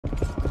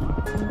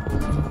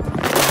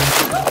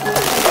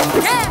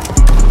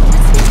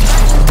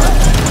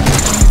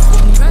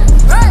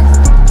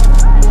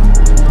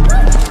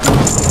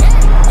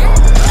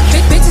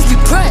Bitches be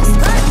pressed.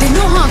 They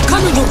know how I'm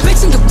coming, real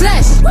bitch in the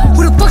flesh.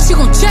 Who the fuck she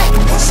gon' check?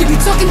 She be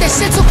talking that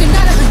shit, talking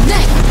out of her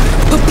neck.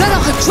 Put blood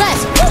on her dress.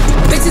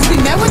 Bitches be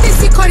mad when they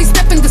see Cardi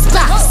step in the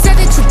spot. Said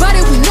that you bought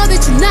it, we know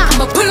that you not.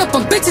 I'ma pull up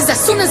on bitches as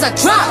soon as I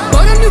drop.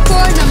 Bought a new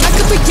board and I'm like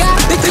a big yacht.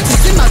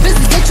 Bitches in my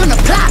business, they tryna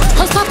plot.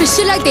 Hoes poppin'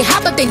 shit like they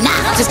hot, but they not.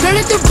 Just blur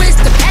at the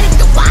wrist, the panic,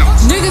 the watch.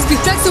 Niggas be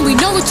flexin', we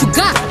know what you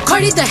got.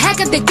 Cardi the hack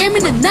at the game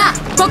in the knot.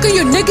 Fuckin'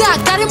 your nigga, I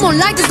got him on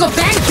like just go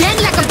bang bang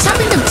like I'm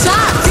chopping them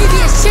chops.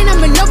 VVS chain,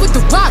 I'm in love with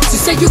the rocks. You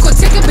said you gon'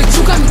 take it, but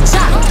you got me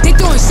chopped. They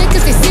throwin' shit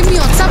cause they see me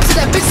on top. To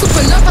that bitch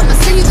super love, I'ma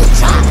send you the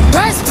drop.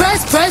 Press,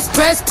 press, press,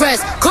 press, press.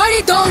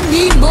 Cardi don't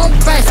need more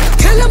press.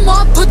 Kill them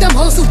all, put them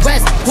hoes to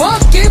rest.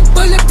 Walk in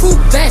bulletproof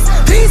vest.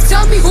 Please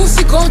tell me who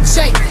she gon'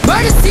 check.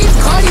 Murder scene,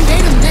 Cardi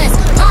made a mess.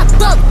 Pop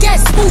up,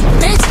 guess who,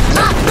 bitch?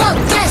 Pop up,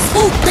 guess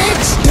who,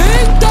 bitch?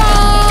 Ding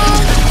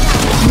dong.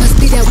 Must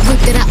be that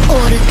whip that I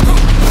ordered.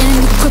 And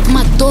you equip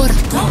my daughter.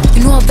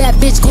 You know a bad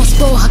bitch gon'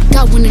 spoil her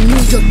cow when in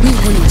New York, me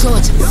when in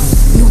Georgia.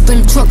 New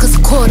Bentley truck is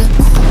a quarter.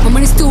 My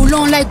money still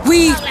long like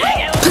weed.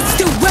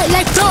 Pussy still wet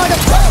like Florida.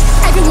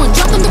 Everyone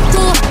drop on the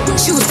floor.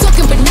 She was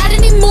talking but not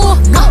anymore.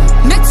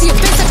 Next to your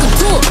face like a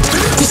door.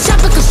 This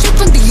chopper can shit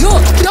from the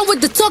York. Done with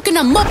the talking,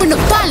 I'm up in the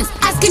violence.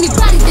 Ask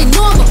anybody, they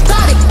know I'm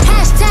about it.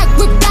 Hashtag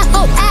whip that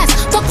whole ass.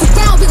 Fuck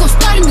around, we gon'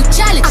 start a new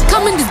challenge. I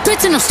come in this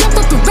bitch and I'm strapped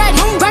up and ready.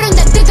 Right on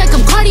that dick like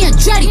I'm Cardi and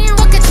Dreddy.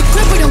 Fuck at your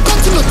crib, but don't go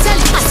to no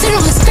telly. I sit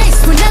on his face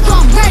whenever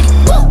I'm ready.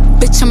 Woo!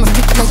 Bitch, I'm a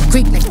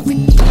freak like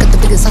Greek. Got the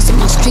biggest house in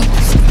my street.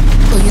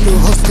 Oh, you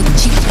little hoes look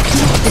cheap.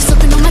 They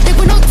sucking on my dick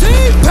with no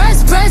teeth.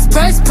 Press, press,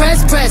 press,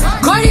 press, press.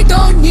 Cardi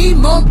don't need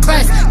more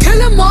press. Kill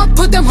them all,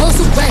 put them hoes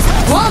to rest.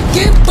 Walk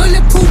in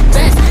bulletproof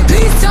vest.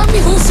 Please tell me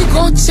who she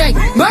gon' check.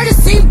 Murder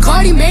scene,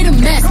 Cardi made a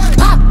mess.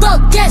 Pop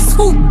up, guess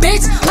who,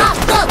 bitch? Pop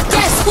up,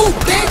 guess who,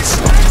 bitch?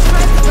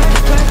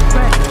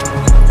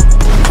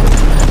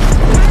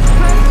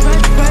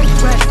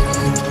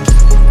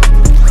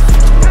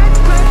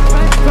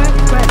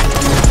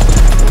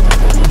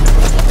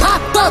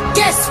 Pop up,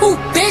 guess who,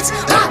 bitch?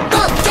 Pop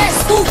up, guess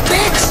who,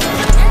 bitch?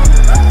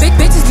 Big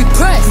bitches be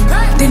pressed.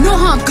 They know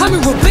how I'm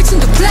coming, real bitch in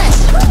the flesh.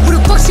 Who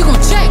the fuck she gon'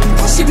 check?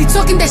 She be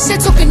talking that shit,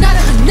 talking out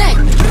of her neck.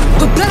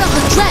 Put blood on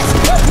her dress.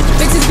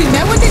 Bitches be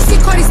mad when they see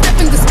Cardi step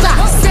in the spot.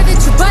 Said that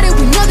you bought it,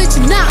 we know that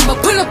you not. I'ma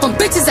pull up on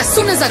bitches as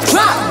soon as I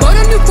drop. Bought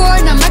a new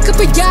board and I'm like a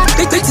big yacht.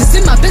 Big bitches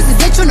in my business,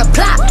 they tryna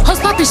plot. Hoes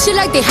poppin' shit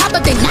like they hot,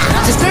 but they not.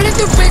 Just blur at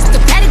the wrist,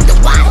 the panic, the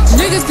watch.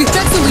 Niggas be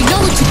flexin', we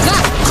know what you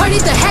got. Cardi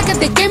the hack at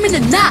the game in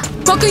the knot.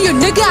 Fuckin' your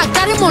nigga, I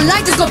got him on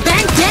like just go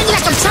bang bang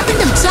like I'm chopping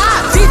them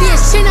chops.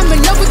 VVS chain, I'm in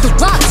love with the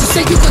rocks. You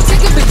said you gon'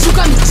 take it, but you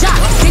got me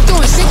chopped. They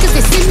throwin' shit cause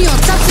they see me on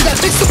top. To that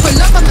bitch super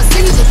love, I'ma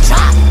send you the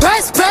drop.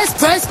 Press, press,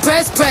 press,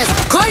 press, press.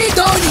 Cardi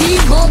don't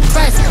need more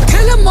press.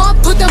 Kill them all,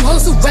 put them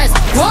hoes to rest.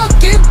 Walk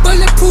in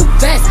bulletproof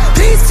vest.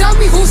 Please tell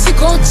me who she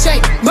gon'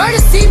 check.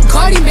 Murder scene,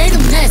 Cardi made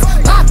a mess.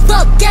 Pop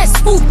up, guess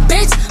who,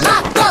 bitch?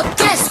 Pop up,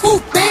 guess who,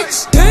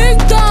 bitch? Ding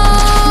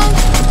dong.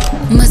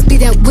 Must be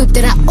that whip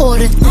that I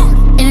ordered.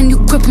 And a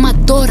new crib for my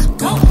daughter.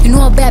 You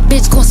know a bad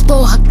bitch gon'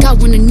 spoil her cow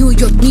when in New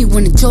York, me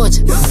when in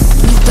Georgia.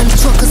 New Bentley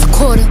truck is a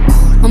quarter.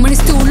 My money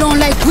still long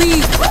like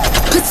weed.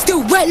 Pussy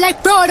still wet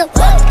like Florida.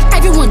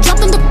 Everyone drop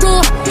on the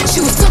floor.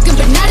 She was talking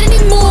but not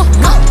anymore.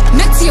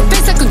 Next to your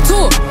face like a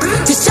door.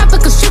 This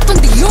chopper can shit from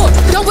the York.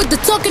 Done with the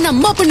talking,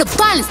 I'm up in the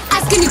violence.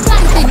 Ask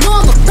anybody, they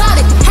know I'm about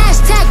it.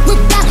 Hashtag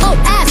whip that whole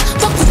ass.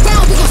 Fuck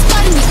around, we gon'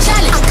 start a new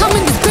challenge. I come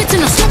in this bitch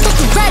and I'm strapped up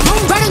and ready.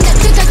 Right on that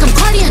dick like I'm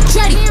Cardi and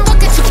Dreddy. Fuck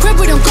at your crib,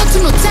 but don't go to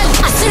no telly.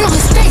 I sit on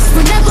his face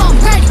whenever I'm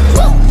ready.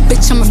 Woo!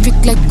 Bitch, I'm a freak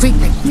like Greek.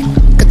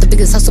 Got the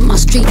biggest house on my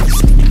street.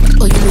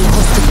 Oh, you little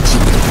hoes look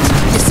cheap.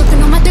 They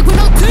sucking on my dick with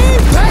no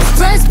teeth. Press,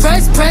 press,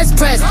 press, press,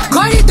 press.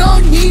 Cardi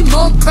don't need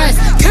more press.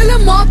 Kill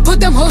them all,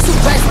 put them hoes to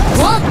rest.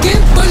 Walk in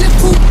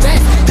bulletproof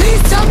vest.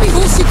 Please tell me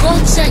who she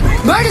gon' check.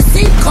 Murder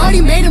scene,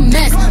 Cardi made a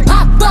mess.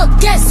 Pop up,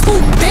 guess who,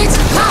 bitch?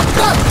 Pop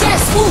up,